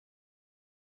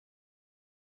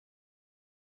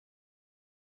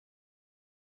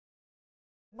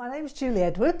My name is Julie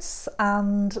Edwards,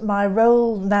 and my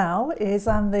role now is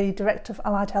I'm the Director of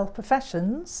Allied Health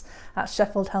Professions at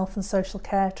Sheffield Health and Social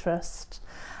Care Trust.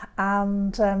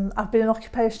 And I've been an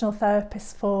occupational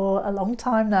therapist for a long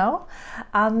time now,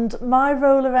 and my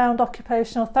role around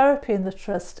occupational therapy in the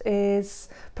Trust is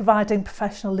providing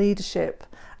professional leadership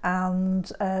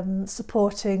and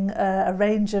supporting a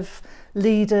range of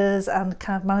leaders and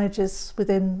kind of managers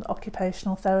within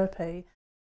occupational therapy.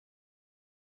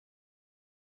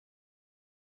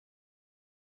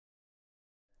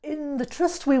 In the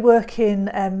Trust we work in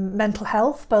mental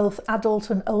health, both adult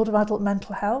and older adult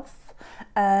mental health,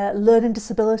 learning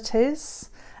disabilities.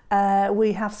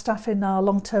 We have staff in our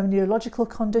long-term neurological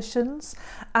conditions,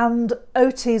 and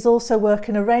OTs also work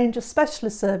in a range of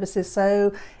specialist services,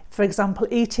 so for example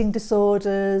eating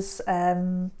disorders,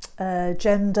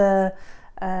 gender,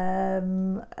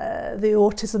 the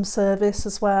autism service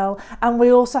as well, and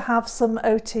we also have some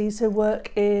OTs who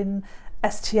work in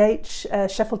STH,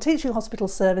 Sheffield Teaching Hospital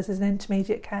services and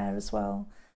intermediate care as well.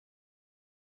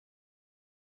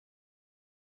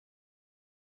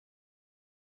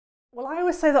 Well, I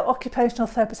always say that occupational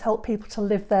therapists help people to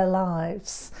live their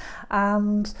lives,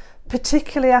 and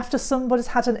particularly after somebody's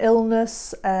had an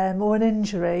illness or an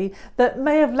injury that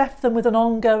may have left them with an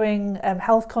ongoing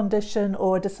health condition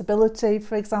or a disability,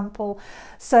 for example.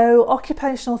 So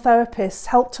occupational therapists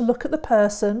help to look at the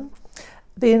person,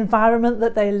 the environment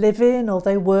that they live in or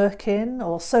they work in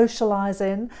or socialise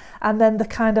in, and then the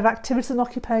kind of activities and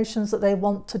occupations that they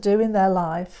want to do in their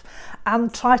life,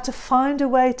 and try to find a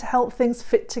way to help things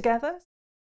fit together.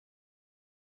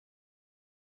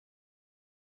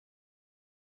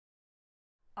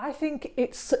 I think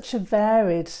it's such a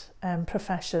varied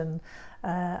profession.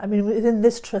 I mean, within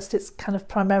this trust it's kind of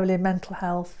primarily mental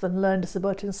health and learning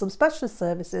disability and some specialist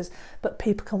services, but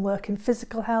people can work in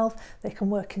physical health, they can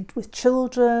work with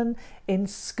children, in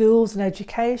schools and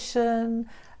education,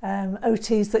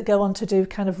 OTs that go on to do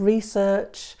kind of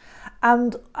research,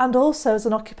 and also as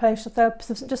an occupational therapist,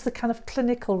 it's just the kind of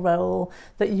clinical role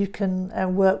that you can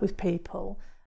work with people.